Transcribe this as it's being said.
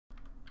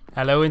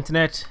Hello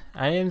Internet,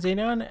 I am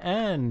Xenon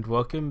and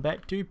welcome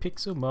back to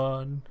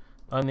Pixelmon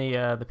on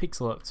the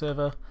Pixellock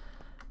server.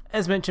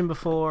 As mentioned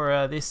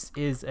before, this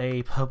is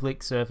a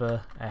public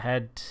server. I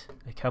had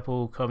a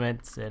couple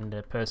comments and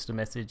a personal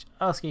message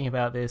asking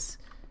about this.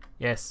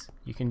 Yes,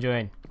 you can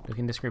join, look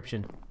in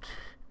description.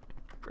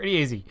 Pretty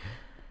easy.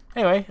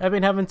 Anyway, I've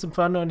been having some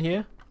fun on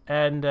here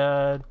and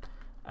I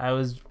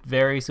was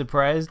very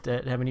surprised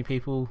at how many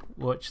people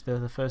watched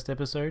the first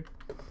episode.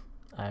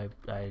 I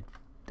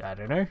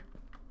don't know.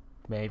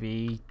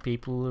 Maybe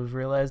people have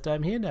realized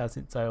I'm here now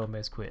since I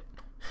almost quit.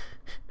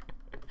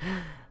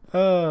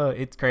 Oh,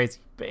 it's crazy.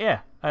 But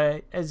yeah,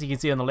 as you can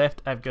see on the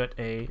left, I've got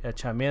a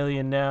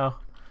Charmeleon now.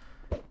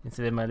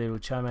 Instead of my little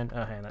Charman.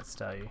 Oh, hey, that's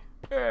Staryu.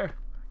 Give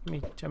me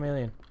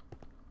Charmeleon.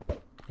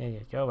 Yeah,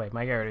 go away.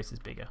 My Gyarados is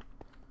bigger.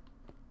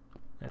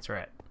 That's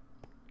right.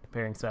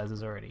 Comparing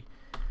sizes already.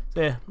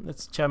 So yeah,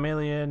 that's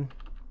Charmeleon.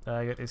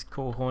 I got this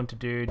cool haunted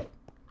dude.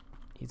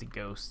 He's a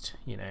ghost,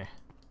 you know.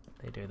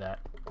 They do that.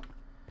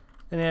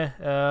 And yeah,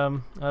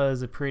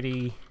 others are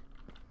pretty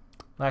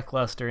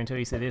lackluster until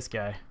you see this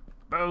guy.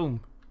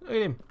 Boom! Look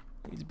at him.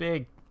 He's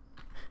big.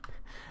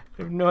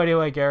 I have no idea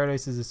why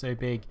Gyarados are so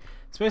big.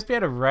 Supposed to be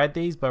able to ride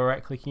these by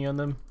right-clicking on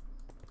them.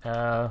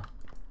 I'm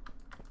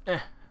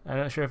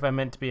not sure if I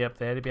meant to be up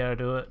there to be able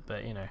to do it,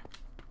 but you know,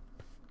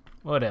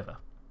 whatever.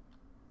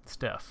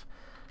 Stuff.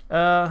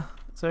 So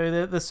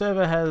the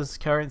server has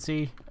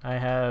currency. I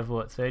have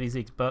what,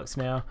 $36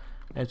 now.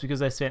 And it's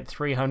because I spent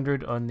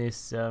 300 on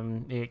this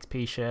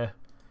EXP share,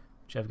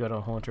 which I've got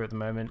on Haunter at the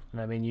moment, and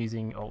I've been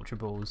using Ultra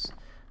Balls,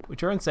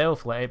 which are on sale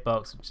for like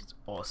 $8, which is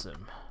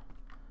awesome.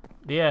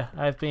 But yeah,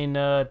 I've been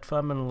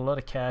farming a lot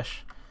of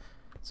cash.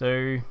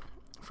 So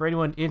for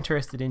anyone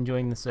interested in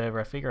joining the server,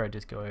 I figure I'd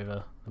just go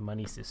over the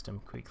money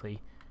system quickly.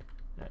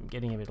 I'm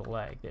getting a bit of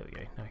lag. There we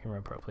go. Now I can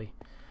run properly.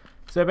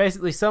 So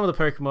basically, some of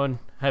the Pokemon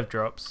have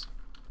drops.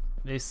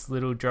 This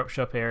little drop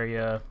shop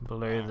area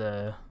below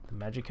the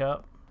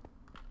Magikarp.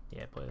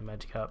 Yeah, below the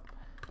Magikarp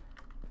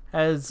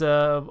has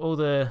all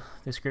the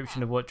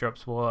description of what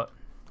drops what,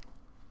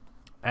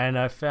 and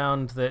I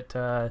found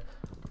that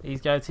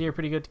these guys here are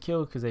pretty good to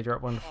kill because they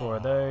drop 1 to 4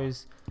 of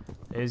those.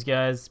 Those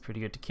guys pretty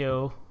good to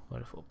kill,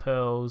 1 to 4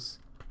 pearls.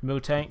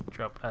 Miltank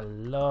drop a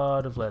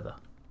lot of leather,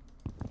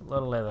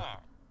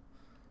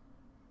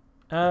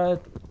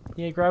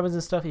 yeah, grabbers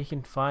and stuff, you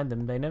can find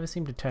them. They never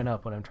seem to turn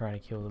up when I'm trying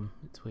to kill them.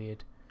 It's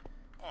weird,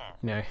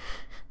 you know,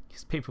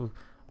 because people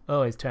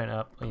always turn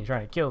up when you're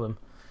trying to kill them.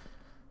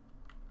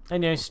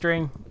 And you know,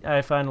 string,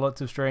 I find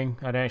lots of string.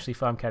 I don't actually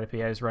farm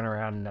Caterpie, I just run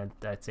around and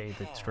I'd see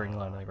the string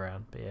lying on the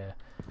ground. But yeah,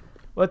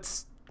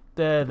 what's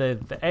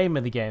the aim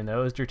of the game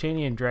though is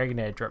Dratini and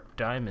Dragonair drop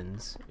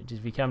diamonds, which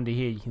if you come to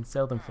here you can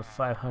sell them for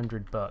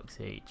 $500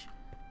 each.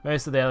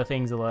 Most of the other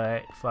things are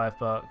like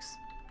 $5,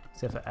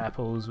 except for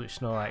apples, which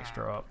Snorlax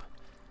drop.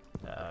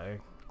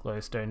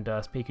 Glowstone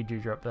dust,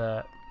 Pikachu drop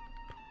that.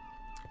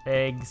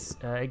 Eggs,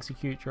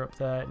 Execute drop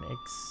that, and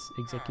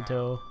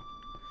Executor.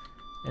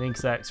 And ink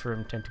sacs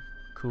from Tentacles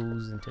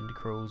and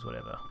Tentacruels,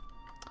 whatever.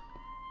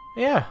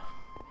 Yeah,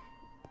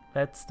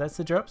 that's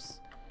the drops,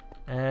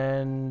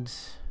 and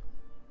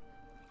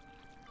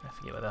I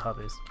forget what the hub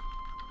is.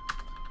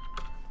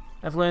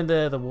 I've learned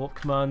the warp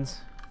commands.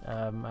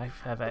 I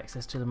have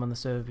access to them on the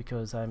server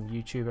because I'm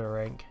YouTuber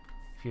rank.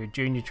 If you're a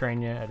junior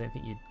trainer, I don't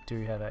think you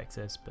do have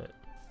access, but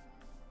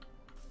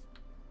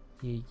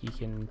you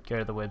can go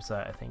to the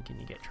website, I think, and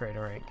you get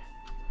trainer rank.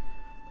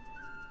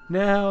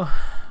 Now,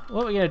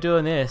 what we're going to do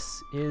in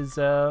this is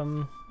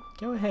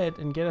go ahead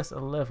and get us a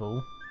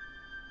level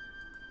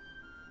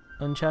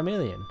on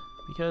Charmeleon,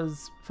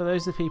 because for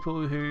those of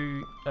people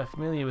who are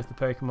familiar with the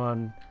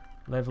Pokemon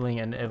leveling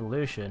and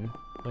evolution,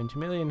 when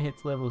Charmeleon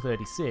hits level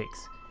 36,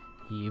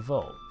 he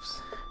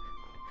evolves.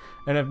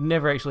 And I've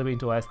never actually been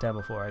to Ice Town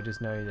before, I just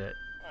know that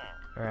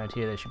around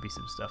here there should be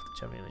some stuff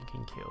that Charmeleon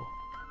can kill.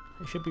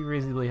 It should be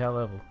reasonably high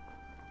level,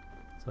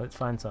 so let's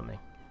find something.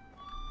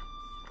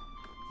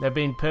 They've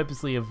been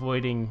purposely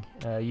avoiding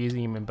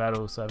using him in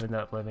battle, so I've ended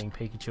up leveling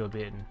Pikachu a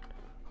bit and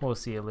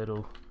Horsey a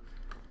little.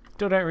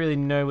 Still don't really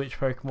know which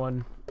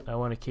Pokemon I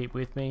want to keep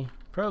with me.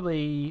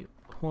 Probably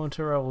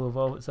Haunter I will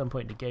evolve at some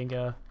point to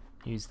Gengar.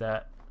 Use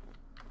that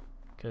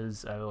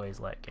because I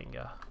always like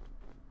Gengar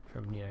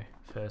from, you know,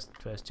 first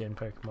gen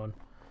Pokemon.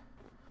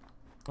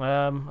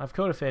 I've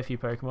caught a fair few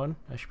Pokemon.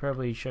 I should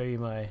probably show you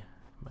my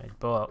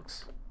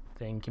box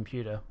thing,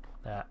 computer,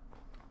 that.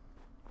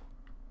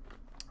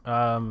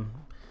 But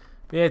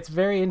yeah, it's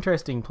very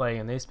interesting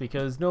playing on this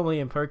because normally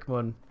in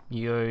Pokemon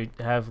you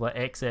have like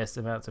excess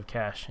amounts of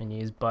cash and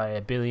you just buy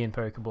a billion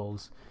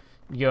Pokeballs.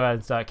 You go out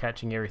and start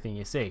catching everything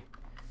you see.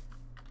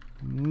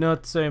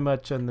 Not so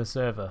much on the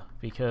server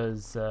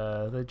because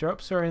the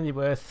drops are only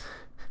worth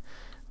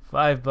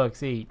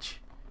 $5 each,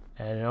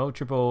 and an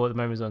Ultra Ball at the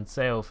moment is on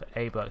sale for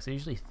 $8,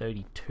 usually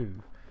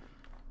 32.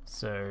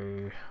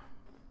 So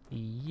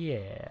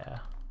yeah,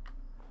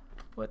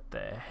 what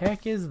the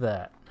heck is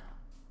that?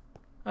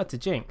 That's a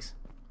Jinx.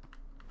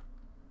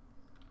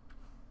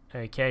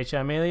 Okay,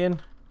 Charmeleon,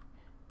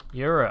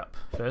 you're up.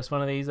 First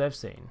one of these I've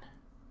seen.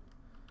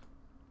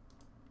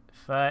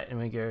 fight, and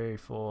we go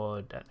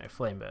for, don't know,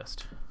 Flame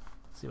Burst.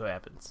 See what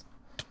happens.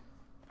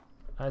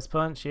 Ice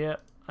Punch, yeah.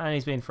 And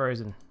he's been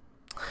frozen.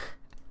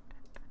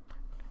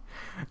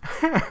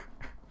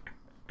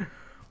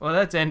 Well,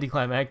 that's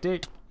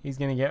anticlimactic. He's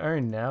gonna get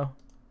owned now.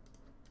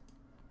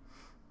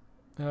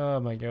 Oh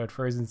my god,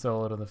 frozen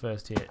solid on the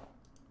first hit.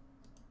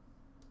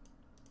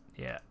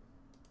 Yeah.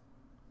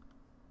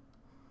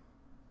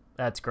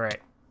 That's great.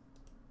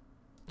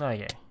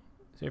 Okay.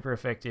 Super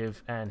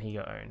effective, and he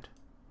got owned.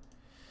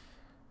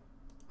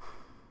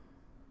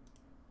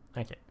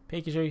 Okay.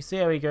 Pikachu, see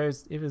how he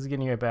goes. If it's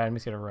gonna go bad, I'm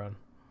just gonna run.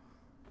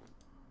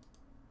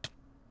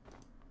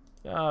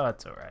 Oh,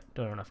 that's alright.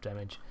 Don't enough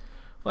damage.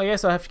 Well, I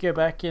guess I'll have to go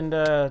back and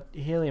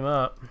heal him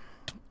up.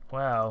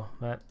 Wow,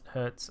 that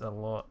hurts a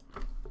lot.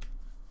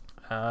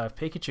 If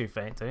Pikachu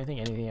faints, I don't think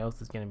anything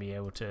else is going to be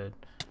able to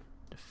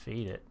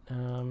defeat it.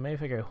 Maybe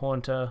if I go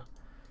Haunter,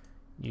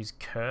 use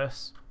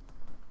Curse.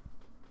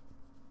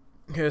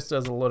 Curse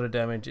does a lot of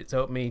damage. It's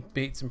helped me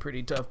beat some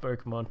pretty tough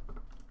Pokemon.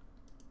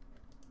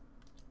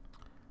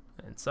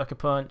 And Sucker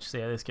Punch, see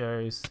how this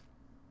goes.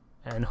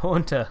 And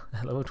Haunter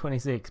at level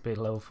 26 beat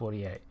level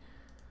 48.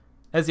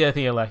 That's the other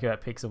thing I like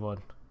about Pixelmon.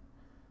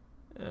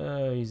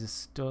 Uses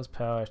stores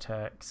power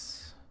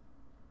attacks.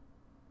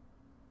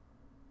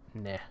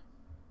 Nah.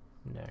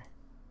 No.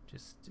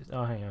 Just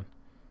oh, hang on.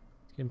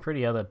 It's getting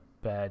pretty other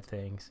bad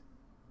things.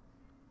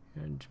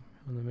 And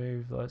on the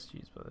move, last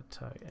used by the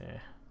target. Yeah.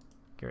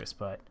 Give it a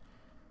spite.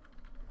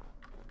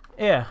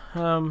 Yeah,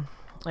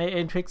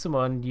 in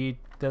Pixelmon,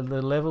 the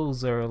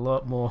levels are a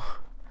lot more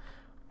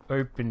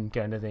open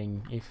kind of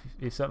thing.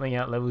 If something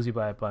out levels you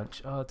by a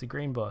bunch, oh, it's a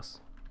green boss.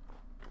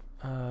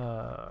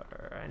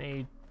 I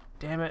need,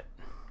 damn it,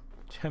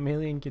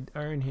 Charmeleon could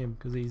own him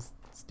because he's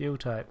steel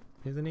type,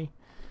 isn't he?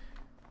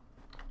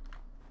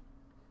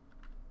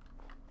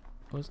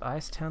 Was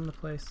Ice Town the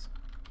place?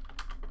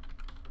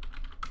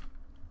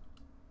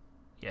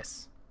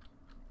 Yes.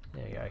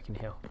 There you go, I can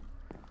heal.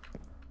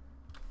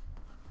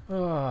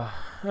 Oh,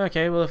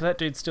 okay, well if that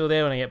dude's still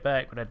there when I get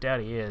back, but I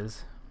doubt he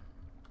is.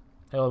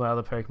 All my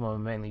other Pokemon are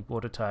mainly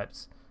water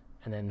types,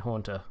 and then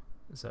Haunter,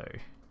 so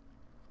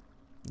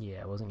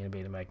yeah, I wasn't going to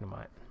beat a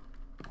Magnemite,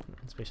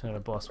 especially not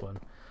a boss one.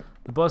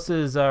 The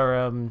bosses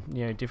are,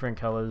 you know, different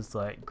colours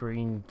like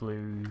green,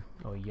 blue,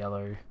 or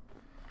yellow.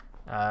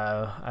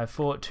 I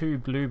fought 2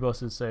 blue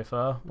bosses so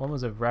far. One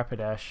was a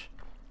Rapidash,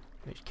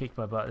 which kicked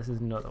my butt. This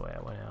is not the way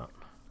I went out.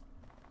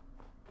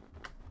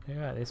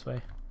 Go out this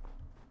way.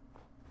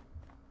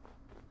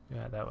 Go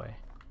out that way.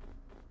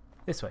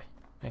 This way.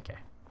 Okay.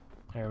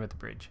 I remember the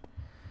bridge.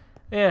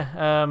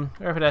 Yeah,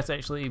 Rapidash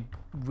actually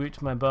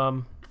whooped my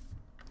bum.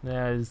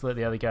 Now I just let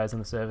the other guys on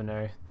the server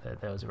know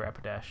that there was a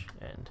Rapidash,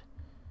 and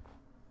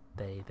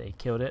they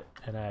killed it,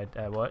 and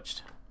I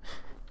watched.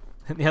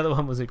 And the other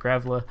one was a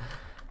Graveler.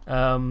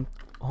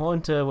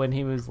 Haunter, when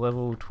he was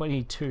level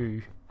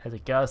 22 as a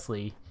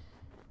Ghastly,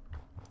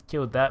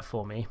 killed that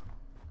for me.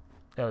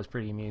 That was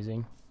pretty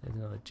amusing. There's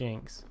another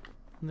Jinx.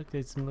 Look,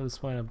 there's some little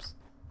Swinubs.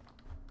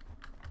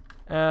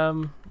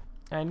 And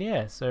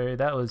yeah, so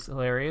that was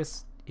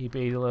hilarious. He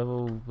beat a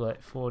level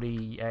like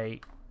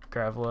 48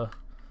 Graveler,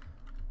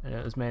 and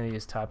it was mainly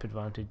his type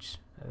advantage,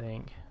 I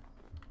think.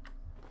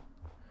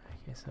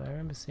 Okay, so I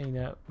remember seeing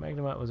that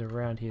Magnemite was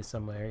around here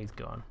somewhere. He's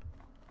gone.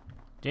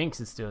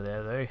 Jinx is still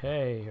there though.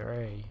 Hey,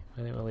 hooray!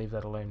 I think we'll leave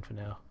that alone for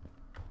now.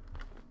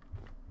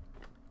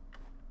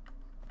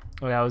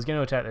 Well, I was going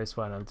to attack those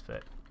Swinubs,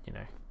 but you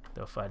know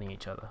they were fighting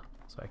each other,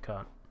 so I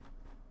can't.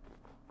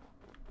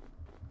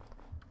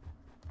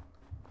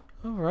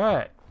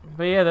 Alright,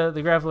 but yeah,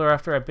 the Graveler,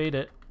 after I beat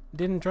it,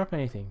 didn't drop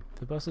anything.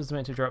 The boss was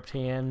meant to drop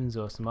TMs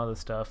or some other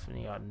stuff, and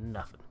he got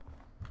nothing.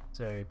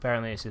 So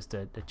apparently it's just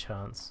a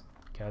chance.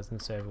 Guys in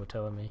the server were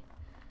telling me.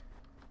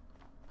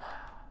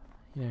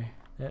 You know,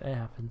 that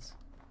happens.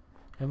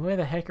 And where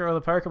the heck are all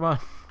the Pokemon?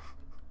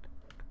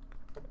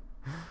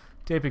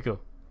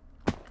 Typical.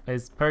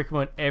 There's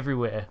Pokemon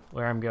everywhere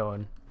where I'm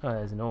going. Oh,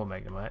 there's a normal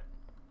Magnemite.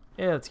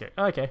 Yeah, let's go.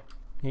 Okay,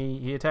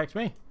 he attacked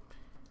me.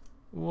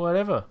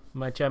 Whatever.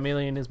 My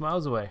Charmeleon is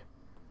miles away.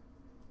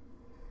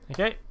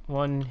 Okay,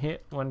 1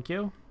 hit, 1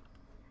 kill.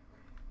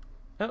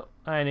 Oh,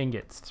 I didn't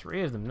get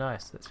 3 of them.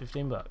 Nice. That's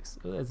 15 bucks.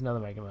 Oh, there's another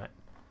Magnemite.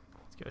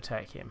 Let's go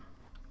attack him.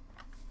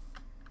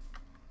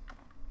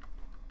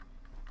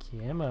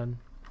 Come on.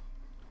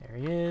 There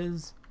he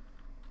is.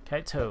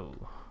 Kaito.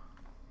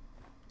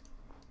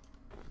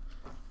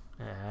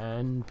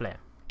 And blam.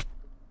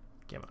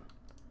 Come on.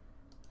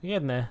 We're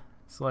getting there.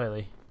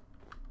 Slowly.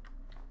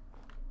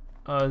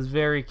 I was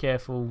very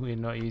careful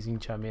in not using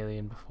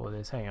Charmeleon before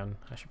this. Hang on.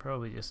 I should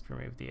probably just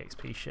remove the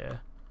XP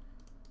share.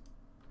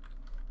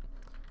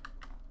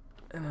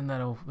 And then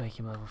that'll make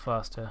him level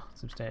faster,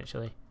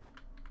 substantially.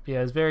 But yeah,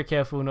 I was very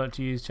careful not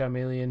to use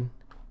Charmeleon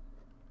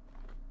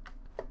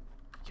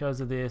because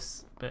of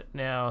this, but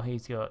now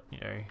he's got, you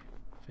know,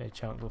 a fair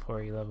chunk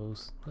before he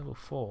levels. Level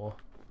 4.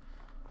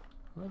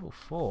 Level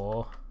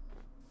 4?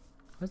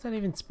 Why's that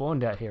even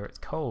spawned out here? It's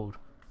cold.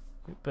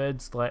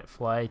 Birds like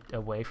fly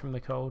away from the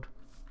cold.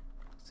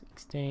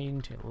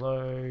 16, too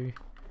low.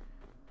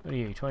 What are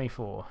you?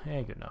 24.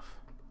 Yeah, good enough.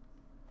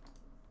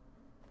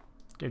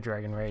 Go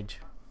Dragon Rage.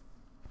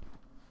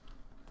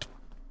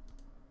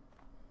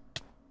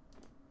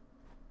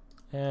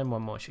 And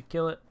one more should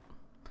kill it.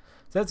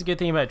 So that's a good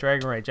thing about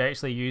Dragon Rage. I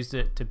actually used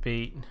it to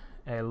beat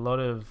a lot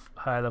of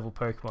higher level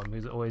Pokemon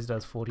because it always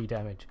does 40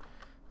 damage.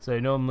 So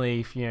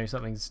normally if you know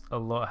something's a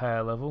lot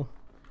higher level,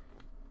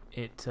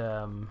 it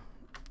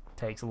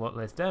takes a lot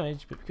less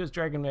damage, but because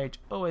Dragon Rage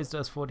always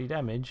does 40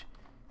 damage,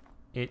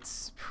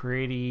 it's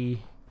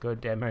pretty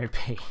goddamn OP.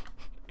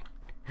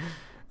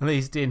 At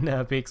least in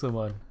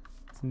Pixelmon.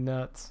 It's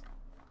nuts.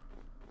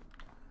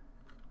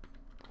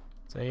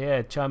 So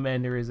yeah,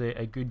 Charmander is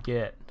a good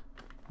get.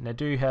 And I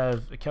do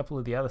have a couple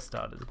of the other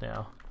starters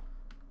now,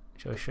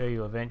 which I'll show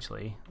you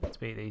eventually. Let's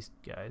beat these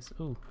guys.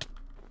 Ooh,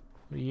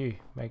 what are you?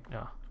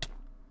 No.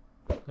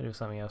 I'll do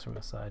something else from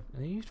the side.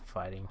 Are you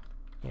fighting?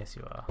 Yes,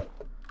 you are.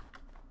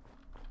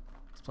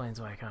 Explains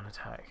why I can't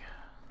attack.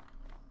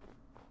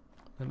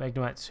 The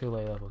Magnemite's too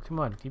low level. Come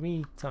on, give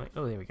me something.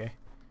 Oh, there we go.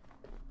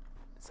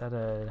 Is that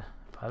a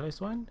Pylos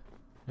one?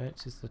 No,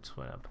 it's just a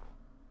Swinub.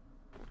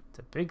 It's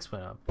a big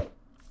Swinub.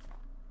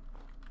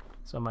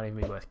 So it might even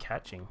be worth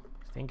catching.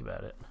 Think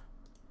about it,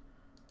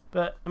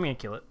 but I'm gonna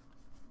kill it.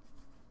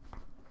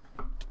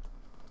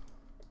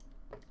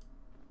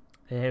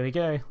 There we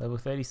go, level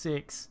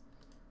 36,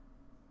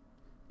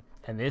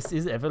 and this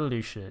is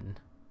evolution.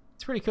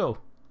 It's pretty cool.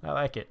 I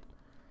like it.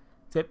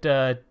 Except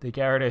the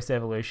Gyarados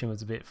evolution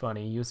was a bit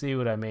funny. You'll see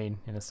what I mean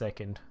in a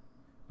second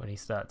when he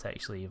starts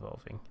actually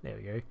evolving. There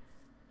we go.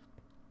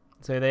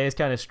 So they just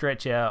kind of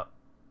stretch out,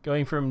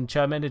 going from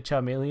Charmander to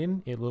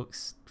Charmeleon. It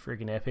looks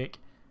friggin' epic,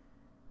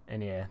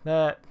 and yeah,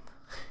 that.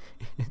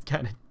 It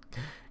kind of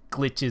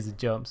glitches and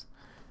jumps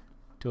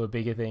to a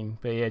bigger thing.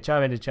 But yeah,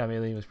 Charmander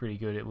Charmeleon was pretty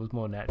good. It was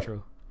more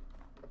natural.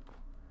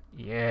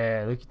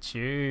 Yeah, look at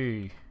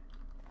you.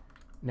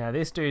 Now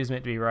this dude is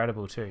meant to be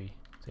rideable too.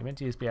 So you're meant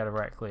to just be able to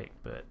right click,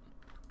 but...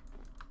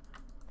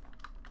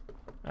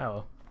 oh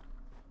well.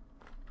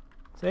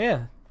 So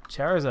yeah,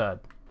 Charizard.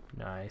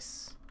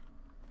 Nice.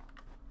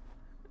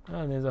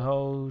 Oh, and there's a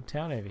whole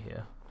town over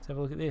here. Let's have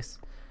a look at this.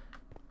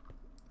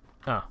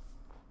 Ah.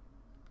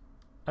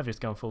 I've just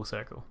gone full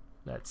circle.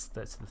 That's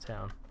the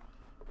town.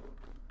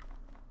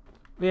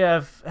 Yeah,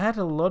 I've had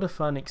a lot of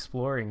fun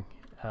exploring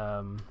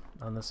on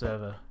the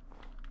server.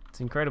 It's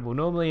incredible.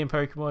 Normally in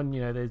Pokemon,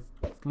 you know, there's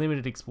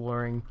limited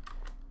exploring.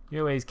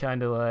 You're always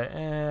kind of like,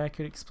 I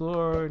could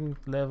explore and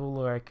level,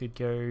 or I could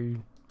go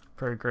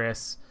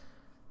progress.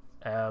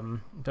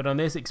 But on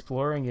this,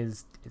 exploring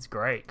is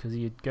great because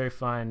you'd go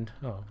find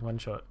one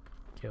shot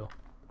kill.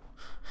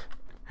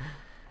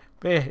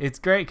 But yeah, it's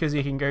great because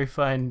you can go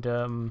find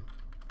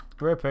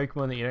rare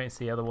Pokemon that you don't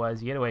see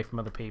otherwise. You get away from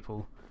other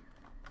people,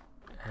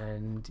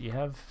 and you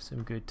have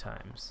some good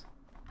times.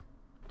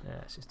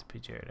 It's just a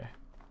Pidgeotto.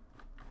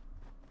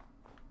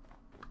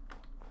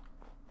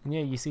 And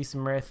yeah, you see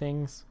some rare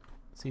things,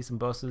 see some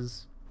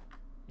bosses,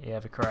 you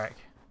have a crack,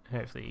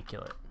 hopefully you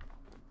kill it.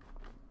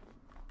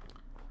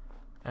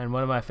 And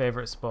one of my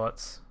favourite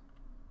spots,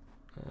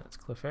 it's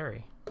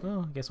Clefairy.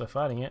 Oh, I guess we're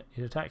fighting it.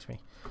 It attacked me.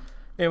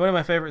 Yeah, one of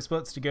my favourite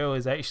spots to go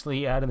is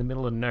actually out in the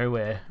middle of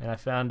nowhere, and I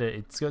found it.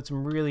 It's got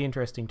some really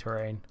interesting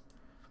terrain.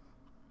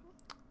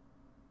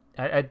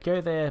 I'd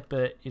go there,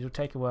 but it'll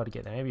take a while to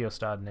get there. Maybe you'll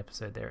start an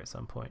episode there at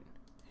some point.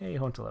 Yeah, you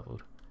Haunter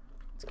leveled.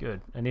 It's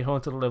good. I need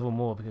Haunter to level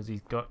more because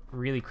he's got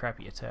really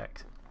crappy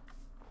attacks.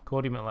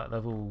 Caught him at like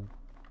level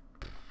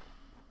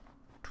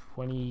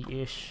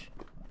 20-ish,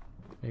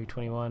 maybe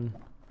 21.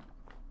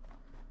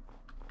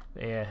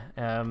 Yeah,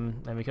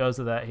 and because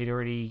of that, he'd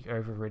already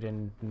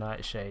overridden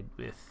Nightshade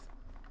with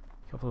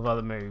a couple of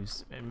other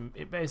moves, and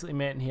it basically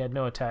meant he had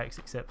no attacks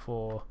except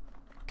for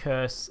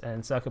Curse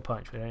and Sucker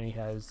Punch, but only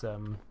has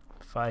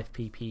 5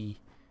 PP.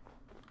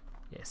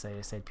 Yes,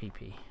 I said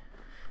PP.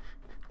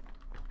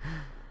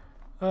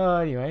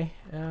 Anyway,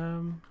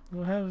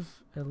 we'll have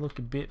a look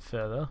a bit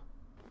further.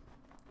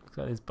 Looks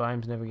like this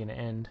biome's never going to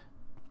end.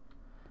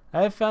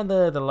 I have found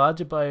the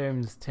larger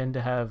biomes tend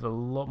to have a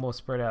lot more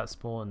spread out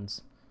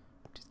spawns,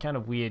 which is kind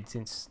of weird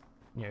since,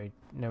 you know,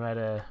 no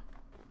matter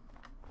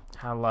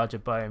how large a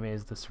biome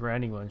is, the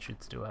surrounding ones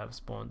should still have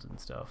spawns and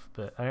stuff,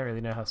 but I don't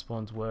really know how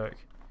spawns work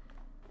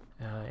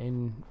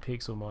in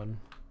Pixelmon.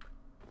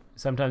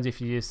 Sometimes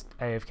if you just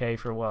AFK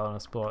for a while on a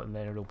spot, and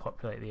then it'll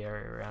populate the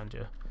area around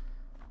you.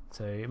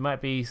 So it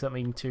might be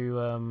something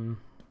to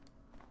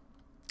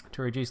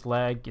reduce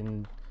lag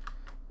and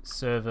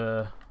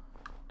server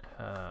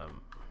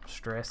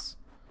stress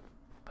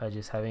by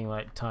just having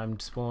like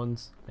timed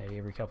spawns, maybe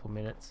every couple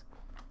minutes.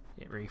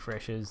 It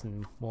refreshes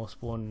and more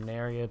spawn in an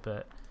area,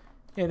 but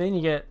yeah, then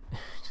you get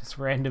just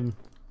random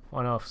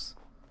one-offs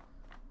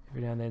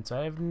every now and then. So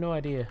I have no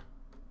idea.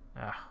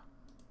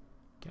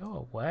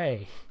 Go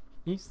away.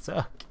 You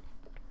suck.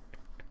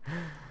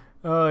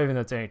 Oh, even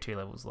though it's only 2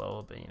 levels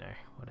lower, but you know,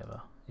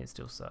 whatever. It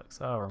still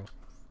sucks. Oh,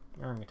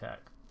 wrong attack.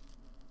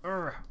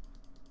 Urgh.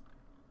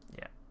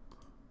 Yeah,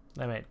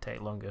 that might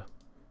take longer.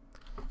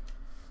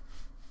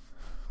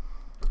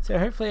 So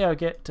hopefully I'll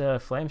get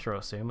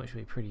Flamethrower soon, which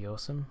will be pretty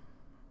awesome.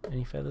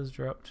 Any feathers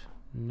dropped?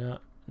 No,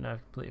 and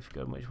I've completely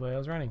forgotten which way I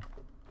was running.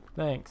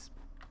 Thanks.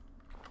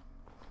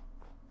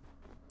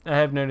 I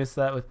have noticed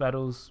that with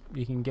battles,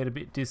 you can get a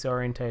bit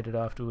disorientated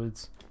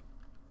afterwards.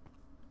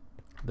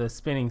 The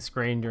spinning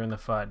screen during the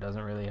fight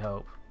doesn't really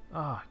help.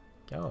 Ah, oh,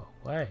 go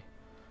away.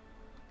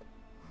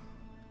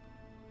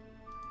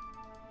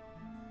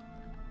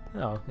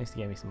 Oh, at least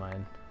he gave me some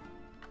iron.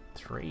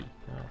 3,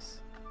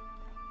 nice.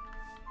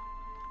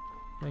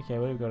 Okay,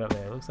 what have we got up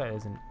there? It looks like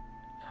there's an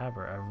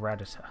Abra, a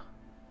Rattata.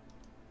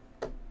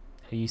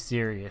 Are you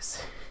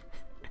serious?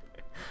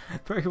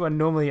 Pokemon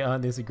normally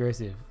aren't this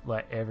aggressive,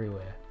 like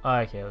everywhere. Oh,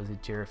 okay, it was a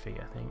Giraffy,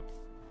 I think.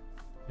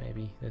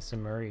 Maybe. There's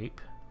some Mareep.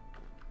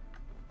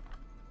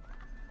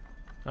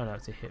 Oh no,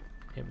 it's a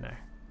Hypno.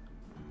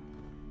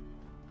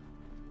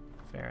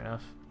 Fair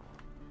enough.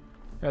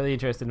 Really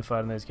interested in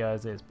fighting those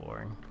guys, it's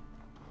boring.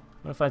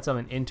 I want to find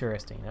something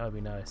interesting, that would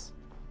be nice.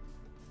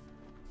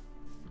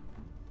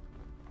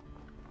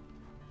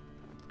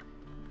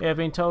 Yeah, I've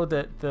been told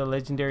that the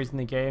legendaries in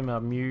the game are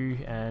Mew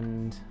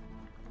and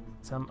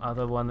some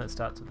other one that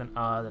starts with an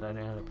R that I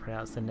don't know how to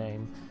pronounce the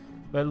name.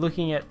 But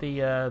looking at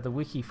the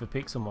wiki for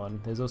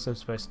Pixelmon, there's also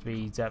supposed to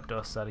be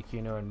Zapdos,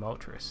 Articuno and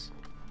Moltres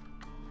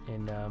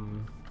in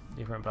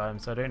different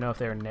biomes. So I don't know if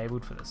they're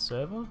enabled for the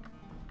server,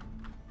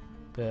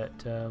 but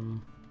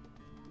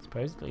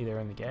supposedly they're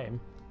in the game.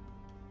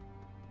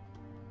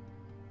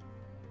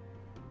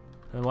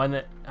 And the one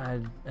that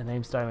had a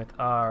name starting with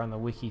R on the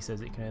wiki says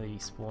it can only be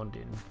spawned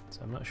in,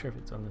 so I'm not sure if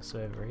it's on the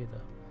server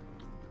either.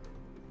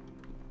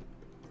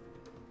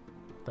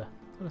 I thought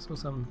I saw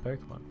some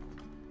Pokemon.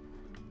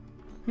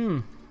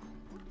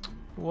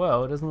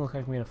 Well, it doesn't look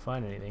like I'm going to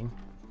find anything.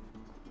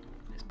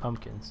 There's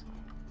pumpkins.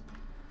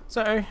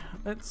 So,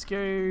 let's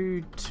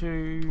go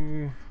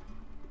to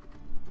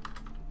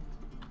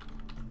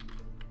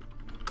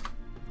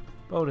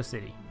Boulder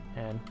City,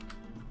 and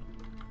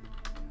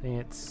I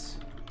think it's...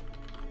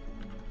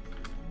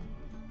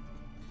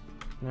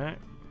 No.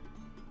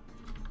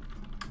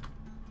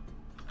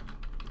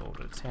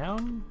 Boulder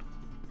Town?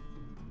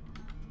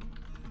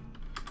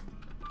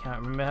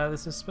 Can't remember how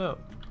this is spelled.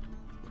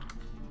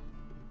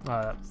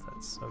 Oh,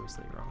 that's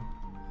obviously wrong.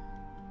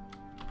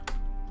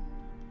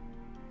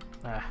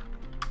 Ah.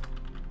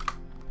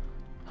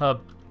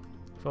 Hub.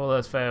 If all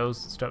those fails,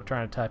 stop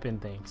trying to type in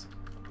things.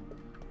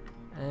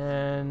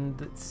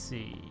 And let's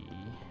see.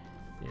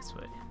 This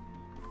way.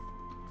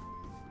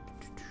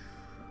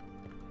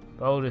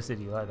 Boulder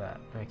City, like that.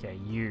 Okay,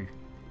 you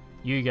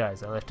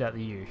guys, I left out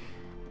the you.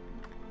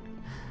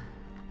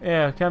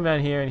 Yeah, I'll come down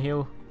here and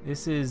heal.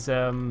 This is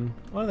one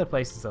of the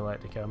places I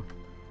like to come.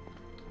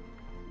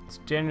 It's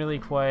generally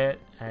quiet,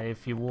 and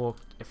if you walk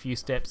a few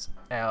steps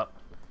out,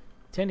 you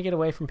tend to get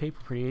away from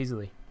people pretty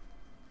easily.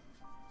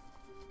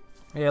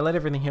 Yeah, let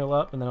everything heal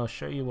up, and then I'll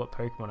show you what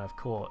Pokemon I've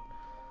caught.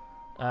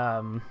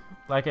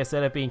 Like I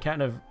said, I've been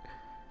kind of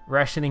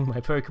rationing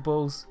my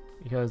Pokeballs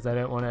because I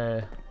don't want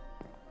to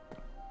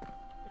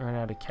run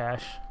out of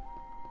cash.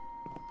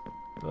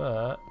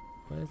 But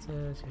where's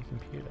the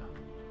computer?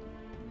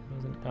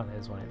 Oh,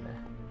 there's one in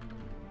there.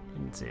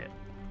 Didn't see it.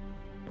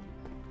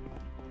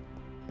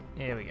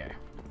 Here we go.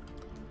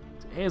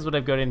 So here's what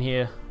I've got in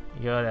here.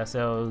 We got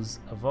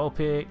ourselves a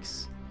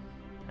Vulpix,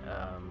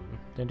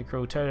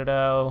 Dendrocril,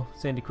 Totodile,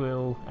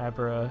 Cyndaquil,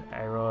 Abra,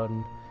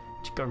 Aeron,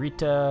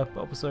 Chikorita,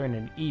 Bulbasaur, and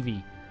an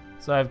Eevee.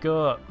 So I've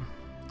got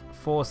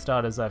 4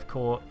 starters I've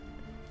caught,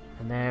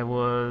 and there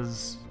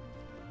was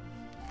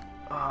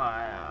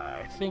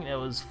I think there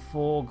was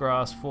 4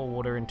 grass, 4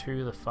 water, and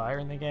 2 of the fire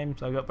in the game.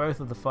 So I've got both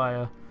of the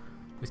fire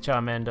with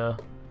Charmander.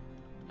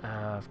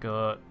 I've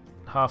got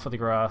half of the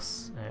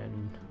grass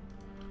and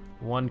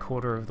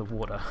 1/4 of the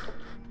water.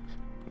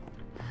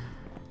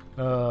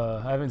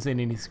 I haven't seen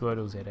any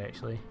Squirtles yet,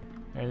 actually.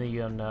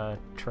 Only on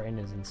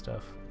trainers and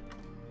stuff.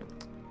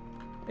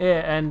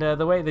 Yeah, and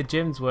the way the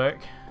gyms work,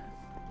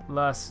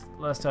 last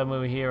time we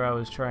were here, I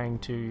was trying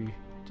to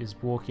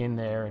just walk in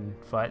there and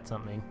fight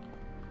something.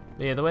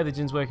 But yeah, the way the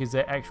gyms work is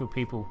that actual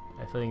people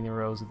are filling the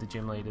roles of the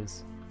gym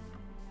leaders,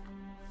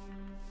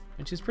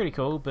 which is pretty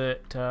cool.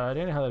 But I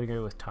don't know how they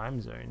go with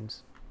time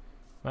zones.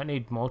 Might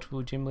need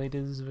multiple gym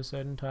leaders of a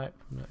certain type.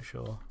 I'm not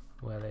sure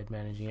where they're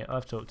managing it.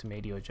 I've talked to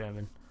Meteor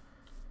German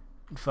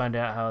and find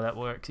out how that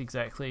works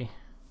exactly.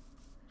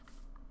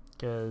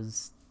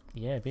 Because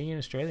yeah, being an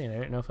Australian, I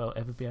don't know if I'll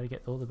ever be able to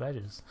get all the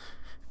badges.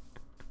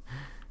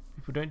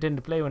 People don't tend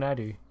to play when I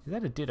do. Is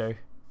that a Ditto?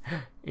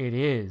 It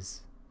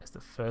is. That's the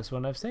first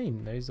one I've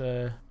seen. Those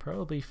are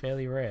probably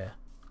fairly rare.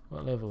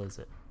 What level is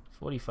it?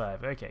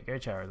 45. Okay, go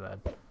Charizard.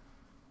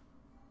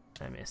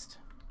 I missed.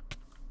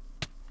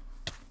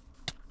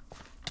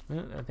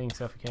 Oh, that thing's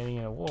suffocating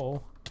in a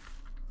wall.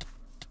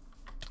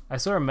 I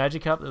saw a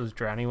Magikarp that was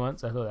drowning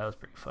once. I thought that was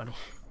pretty funny.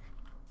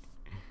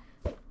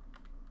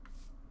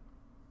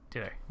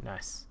 Ditto.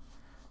 Nice.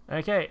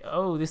 Okay.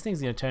 Oh, this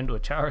thing's going to turn to a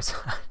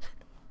Charizard.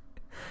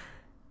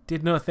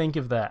 Did not think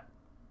of that.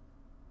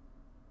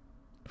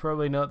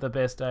 Probably not the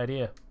best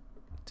idea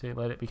to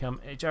let it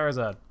become a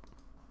Charizard.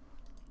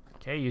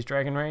 Okay, use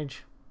Dragon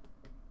Rage.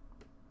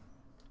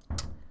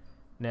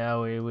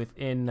 Now we're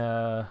within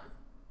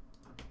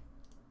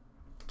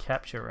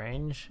capture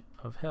range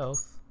of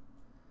health.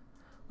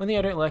 One thing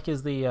I don't like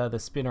is the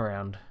spin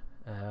around.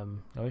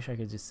 I wish I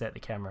could just set the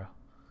camera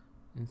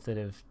instead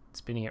of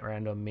spinning it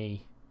around on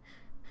me.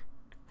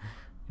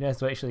 You have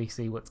to actually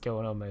see what's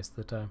going on most of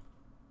the time.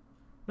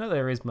 Not that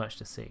there is much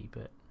to see,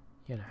 but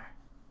you know.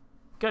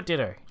 Got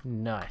Ditto.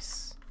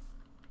 Nice.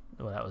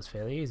 Well, that was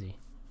fairly easy.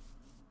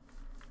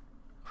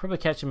 Probably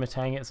catch a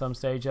Matang at some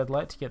stage. I'd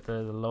like to get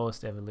the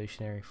lowest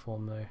evolutionary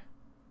form though.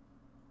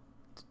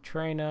 It's a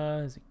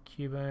trainer, is it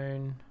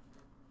Cubone?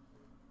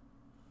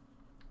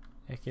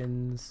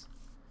 Ekans.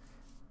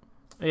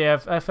 Yeah,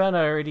 I found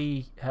I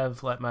already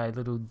have like my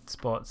little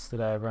spots that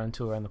I run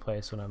to around the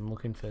place when I'm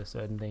looking for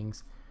certain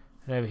things.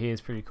 And over here is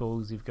pretty cool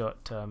because you've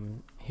got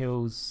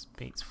hills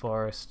meets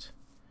forest.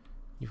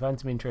 You find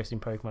some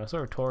interesting Pokemon. I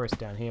saw a Taurus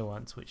down here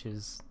once, which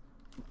is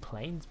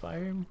plains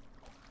biome?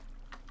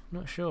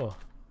 Not sure.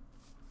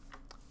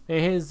 Yeah,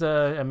 here's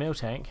a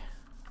Miltank.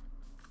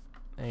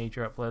 A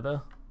drop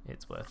leather.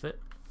 It's worth it.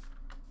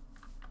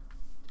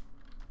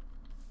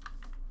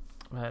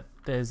 But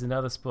there's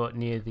another spot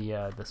near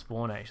the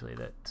spawn actually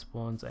that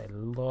spawns a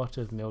lot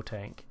of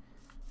Miltank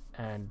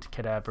and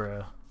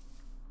Kadabra,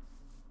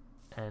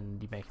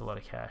 and you make a lot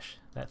of cash.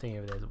 That thing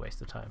over there is a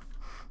waste of time.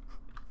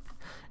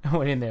 I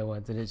went in there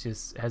once and it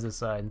just has a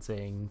sign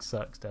saying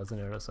sucks, doesn't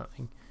it, or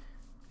something,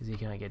 because you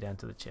can't get down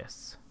to the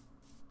chests.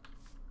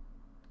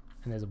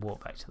 And there's a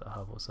walk back to the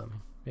hub or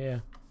something. Yeah.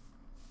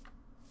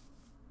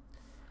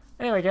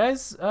 Anyway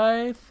guys,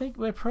 I think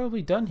we're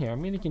probably done here.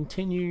 I'm going to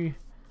continue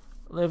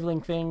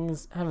leveling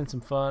things, having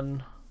some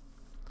fun.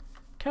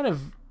 Kind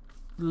of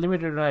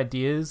limited on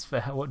ideas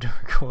for what to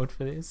record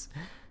for this.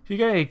 If you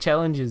got any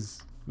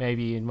challenges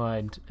maybe in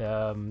mind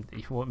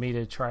if you want me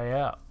to try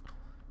out,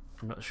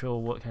 I'm not sure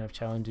what kind of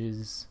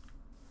challenges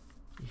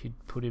you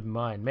should put in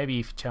mind. Maybe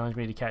if you challenge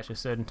me to catch a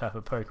certain type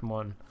of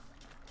Pokemon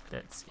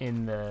that's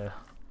in the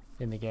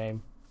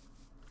game,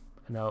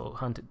 and I'll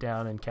hunt it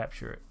down and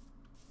capture it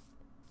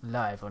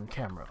live on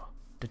camera.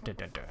 Dun, dun,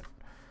 dun, dun.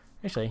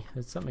 Actually,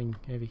 there's something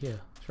over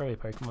here. It's probably a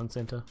Pokemon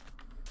Center.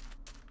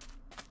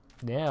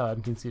 Now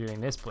I'm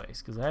considering this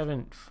place because I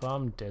haven't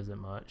farmed desert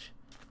much,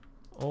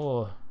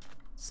 or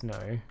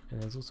snow,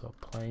 and there's also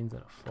a plains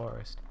and a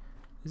forest.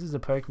 This is a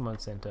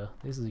Pokemon Center.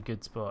 This is a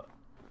good spot.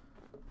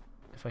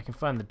 If I can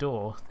find the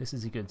door, this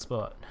is a good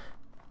spot.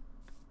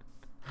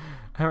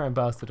 I ran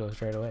past the door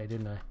straight away,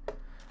 didn't I?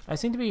 I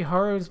seem to be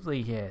horribly...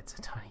 Yeah, it's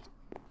a tiny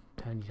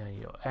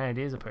door. And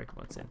it is a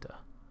Pokemon Center.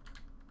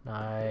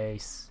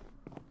 Nice.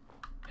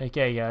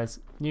 Okay guys,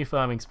 new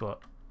farming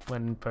spot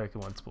when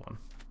Pokemon spawn.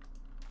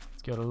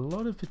 It's got a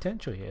lot of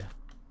potential here.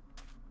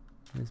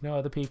 There's no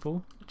other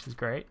people, which is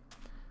great.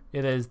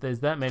 Yeah, there's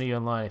that many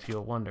online if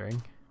you're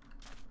wondering.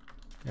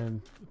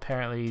 And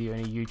apparently the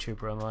only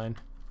YouTuber online.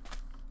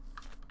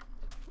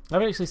 I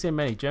haven't actually seen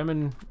many.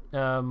 German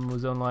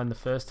was online the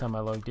first time I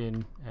logged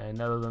in,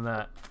 and other than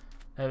that,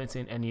 I haven't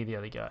seen any of the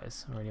other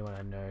guys or anyone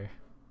I know.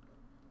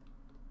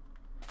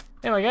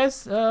 Anyway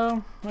guys,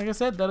 like I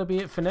said, that'll be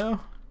it for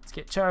now. Let's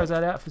get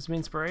Charizard out for some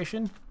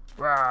inspiration.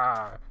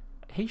 Rawr!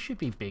 He should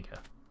be bigger.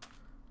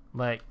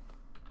 Like,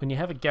 when you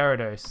have a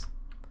Gyarados,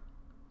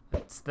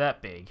 it's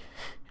that big.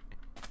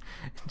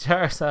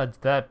 Charizard's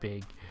that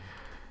big.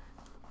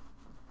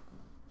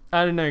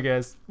 I don't know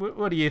guys,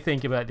 what do you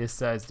think about this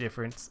size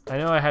difference? I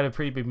know I had a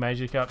pretty big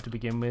Magikarp to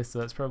begin with, so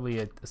that's probably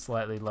a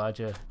slightly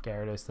larger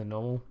Gyarados than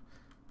normal.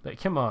 But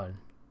come on,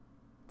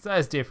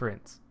 size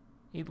difference.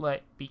 You'd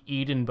like be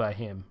eaten by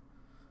him.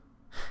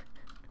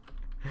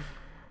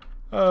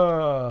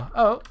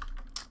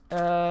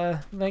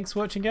 Thanks for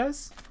watching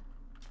guys.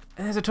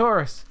 And there's a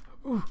Taurus.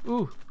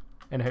 Ooh.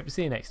 And I hope to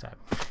see you next time.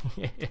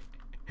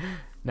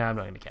 No, I'm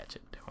not going to catch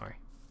it, don't worry.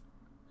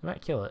 I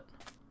might kill it.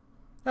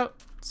 Oh,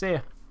 see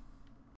ya.